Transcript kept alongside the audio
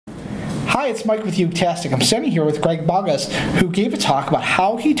Hi, it's Mike with Youtastic. I'm standing here with Greg Bogus, who gave a talk about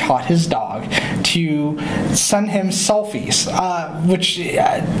how he taught his dog to send him selfies, which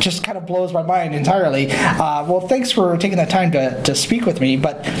just kind of blows my mind entirely. Well, thanks for taking the time to speak with me,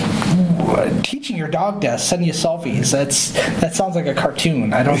 but teaching your dog to send you selfies, that sounds like a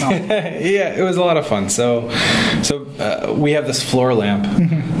cartoon. I don't know. Yeah, it was a lot of fun. So we have this floor lamp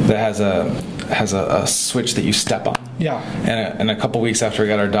that has a switch that you step on. Yeah. And a couple weeks after we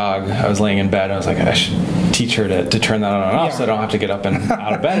got our dog, I was laying in bed. I was like, I should teach her to turn that on and off so I don't have to get up and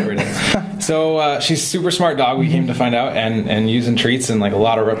out of bed every day. So she's a super smart dog, we came to find out, and using treats and like a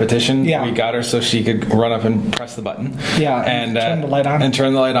lot of repetition, we got her so she could run up and press the button. Yeah, and turn the light on. And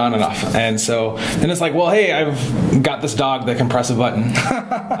turn the light on and off. And so then it's like, well, hey, I've got this dog that can press a button.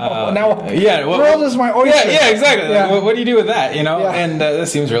 Now, yeah, well, world is my oyster. Yeah, exactly. Yeah. Like, what do you do with that? You know, Yeah. and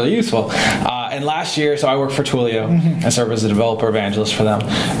this seems really useful. And last year, so I work for Twilio. I serve as a developer evangelist for them,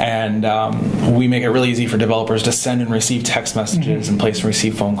 and we make it really easy for developers to send and receive text messages and place and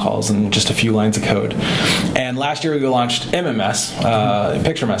receive phone calls in just a few lines of code. And last year we launched MMS,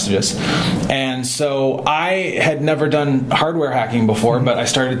 picture messages, and so I had never done hardware hacking before, but I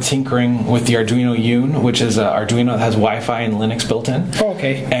started tinkering with the Arduino Yun, which is an Arduino that has Wi-Fi and Linux built in. Oh,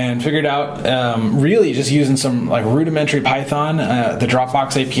 okay. And figured out really just using some like rudimentary Python, the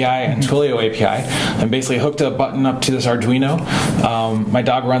Dropbox API and Twilio API, and basically hooked a button up to this Arduino. My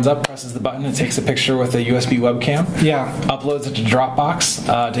dog runs up, presses the button, and takes a picture with a USB webcam. Yeah. Uploads it to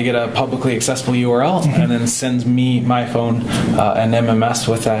Dropbox to get a publicly accessible URL, and then sends me my phone an MMS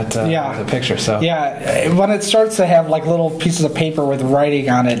with that with a picture. So yeah, when it starts to have like little pieces of paper with writing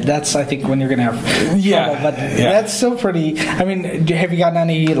on it, that's I think when you're gonna have trouble. But that's still pretty. I mean, have you gotten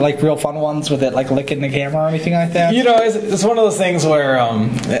any like real fun ones with it, like licking the camera or anything like that? You know, it's one of those things where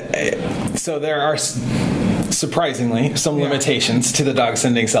so there are surprisingly some limitations to the dog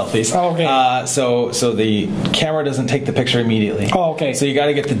sending selfies. Oh, okay. So the camera doesn't take the picture immediately. Oh, okay. So you got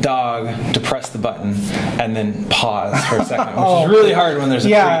to get the dog to press the button and then pause for a second, which is really hard when there's a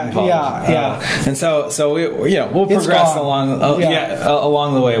treat involved. Yeah. And so we'll progress along.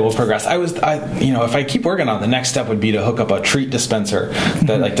 Along the way we'll progress. If I keep working on it, the next step would be to hook up a treat dispenser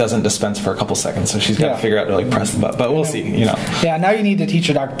that like doesn't dispense for a couple seconds. So she's got to figure out to like press the button. But we'll see. You know. Yeah. Now you need to teach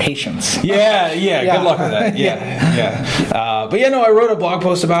your dog patience. Yeah. Good luck with that. Yeah. But I wrote a blog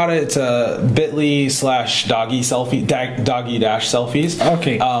post about it. It's bit.ly/doggy selfie, doggy-selfies.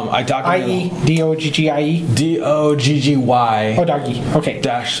 Okay. I documented DOGGIE? DOGGY. Oh, doggy. Okay.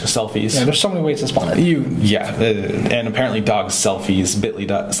 Dash selfies. Yeah, there's so many ways to spell it. And apparently dog selfies,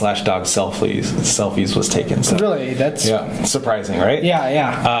 bit.ly/dog selfies was taken. So. Really? That's... Yeah, surprising, right?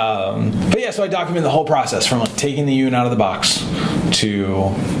 Yeah. So I documented the whole process from like taking the Yun out of the box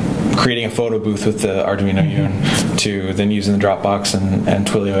to creating a photo booth with the Arduino Yun to then using the Dropbox and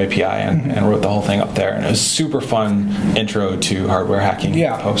Twilio API and wrote the whole thing up there. And it was a super fun intro to hardware hacking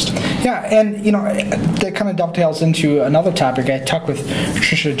post. Yeah, and that kind of dovetails into another topic. I talked with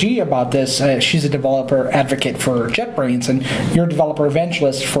Trisha G about this. She's a developer advocate for JetBrains, and you're a developer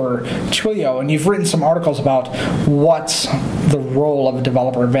evangelist for Twilio, and you've written some articles about what the role of a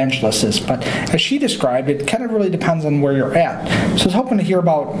developer evangelist is. But as she described, it kind of really depends on where you're at. So I was hoping to hear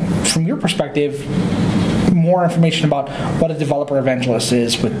about, from your perspective, more information about what a developer evangelist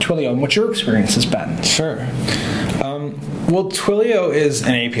is with Twilio and what your experience has been. Sure. Well, Twilio is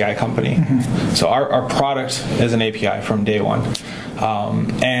an API company. So our product is an API from day one.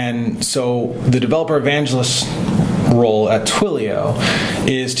 And so the developer evangelist role at Twilio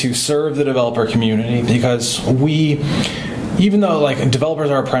is to serve the developer community, because even though like developers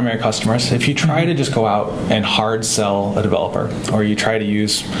are our primary customers, if you try to just go out and hard sell a developer, or you try to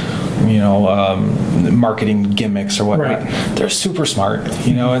use marketing gimmicks or whatnot, they're super smart,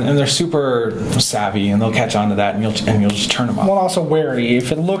 and they're super savvy, and they'll catch on to that, and you'll just turn them off. Well, also wary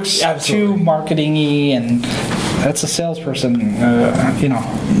if it looks too marketing-y, and that's a salesperson,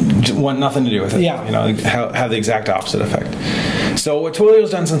 want nothing to do with it. Have the exact opposite effect. So what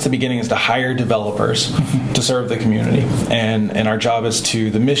Twilio's done since the beginning is to hire developers to serve the community, and our job is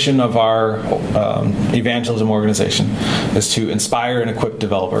the mission of our evangelism organization is to inspire and equip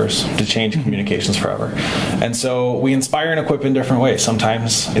developers to change communications forever. And so we inspire and equip in different ways.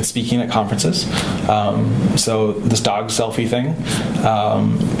 Sometimes it's speaking at conferences. So this dog selfie thing,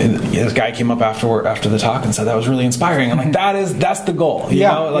 this guy came up after the talk and said that was really inspiring. I'm like, that's the goal.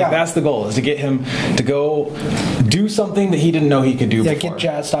 That's the goal, is to get him to go do something that he didn't know he could do before. Get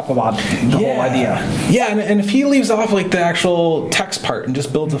jazzed up about the whole idea. Yeah, and if he leaves off like the actual text part and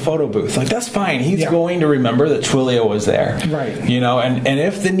just builds a photo booth, like that's fine. He's going to remember that Twilio was there. Right. And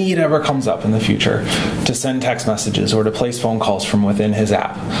if the need ever comes up in the future to send text messages or to place phone calls from within his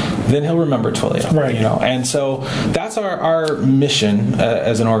app, then he'll remember Twilio. Right. And so that's our mission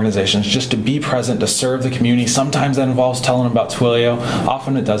as an organization, is just to be present, to serve the community. Sometimes that involves telling them about Twilio.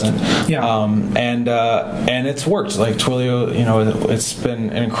 Often it doesn't. Yeah. And it's worked. Like Twilio, it's been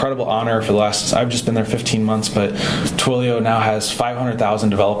an incredible honor for the last, I've just been there 15 months, but Twilio now has 500,000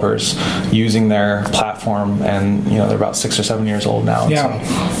 developers using their platform, and they're about 6 or 7 years old now.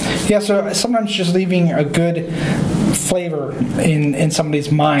 So sometimes just leaving a good flavor in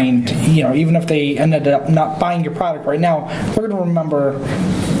somebody's mind, even if they ended up not buying your product right now, they're going to remember,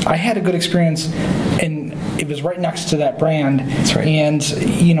 I had a good experience and it was right next to that brand. That's right. And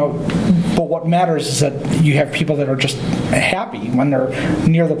but what matters is that you have people that are just happy when they're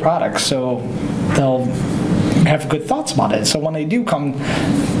near the product, so they'll have good thoughts about it. So when they do come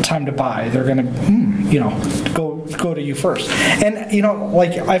time to buy, they're going to go to you first. And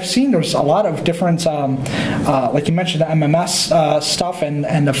like I've seen, there's a lot of different like you mentioned, the MMS stuff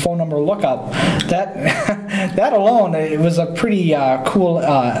and the phone number lookup. That alone, it was a pretty cool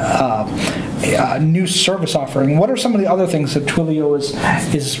new service offering. What are some of the other things that Twilio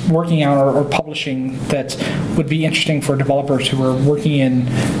is working on or publishing that would be interesting for developers who are working in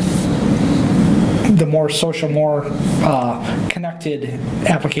the more social, more connected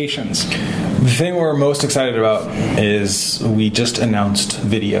applications? The thing we're most excited about is we just announced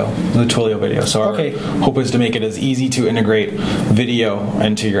video, the Twilio video. So our hope is to make it as easy to integrate video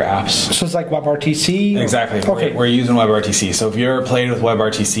into your apps. So it's like WebRTC? Exactly. Okay. We're using WebRTC. So if you've ever played with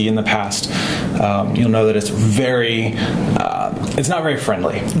WebRTC in the past, you'll know that it's it's not very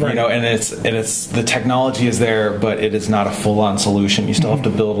friendly, right. And it's the technology is there, but it is not a full-on solution. You still have to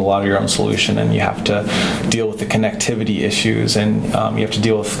build a lot of your own solution, and you have to deal with the connectivity issues, and you have to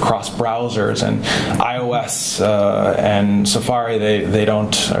deal with cross browsers and iOS and Safari. They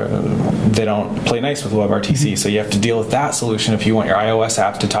don't play nice with WebRTC, so you have to deal with that solution if you want your iOS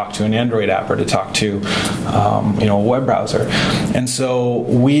app to talk to an Android app or to talk to a web browser. And so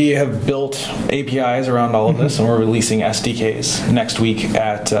we have built APIs around all of this, and we're releasing SDKs next week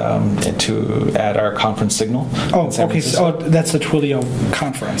at our conference Signal. Oh, okay. So that's the Twilio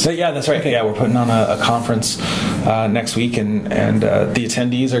conference. Yeah, that's right. Okay. Yeah, we're putting on a conference next week, and the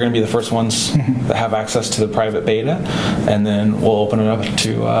attendees are going to be the first ones that have access to the private beta, and then we'll open it up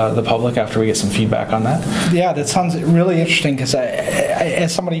to the public after we get some feedback on that. Yeah, that sounds really interesting, because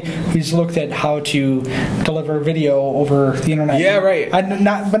as somebody who's looked at how to deliver video over the internet,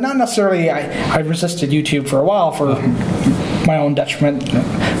 but not necessarily. I resisted YouTube for a while for my own detriment,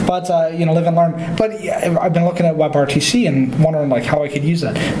 but live and learn. But I've been looking at WebRTC and wondering how I could use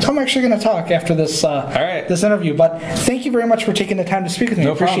that. So I'm actually going to talk after this this interview. But thank you very much for taking the time to speak with me. I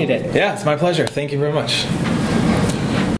appreciate it. Yeah, it's my pleasure. Thank you very much.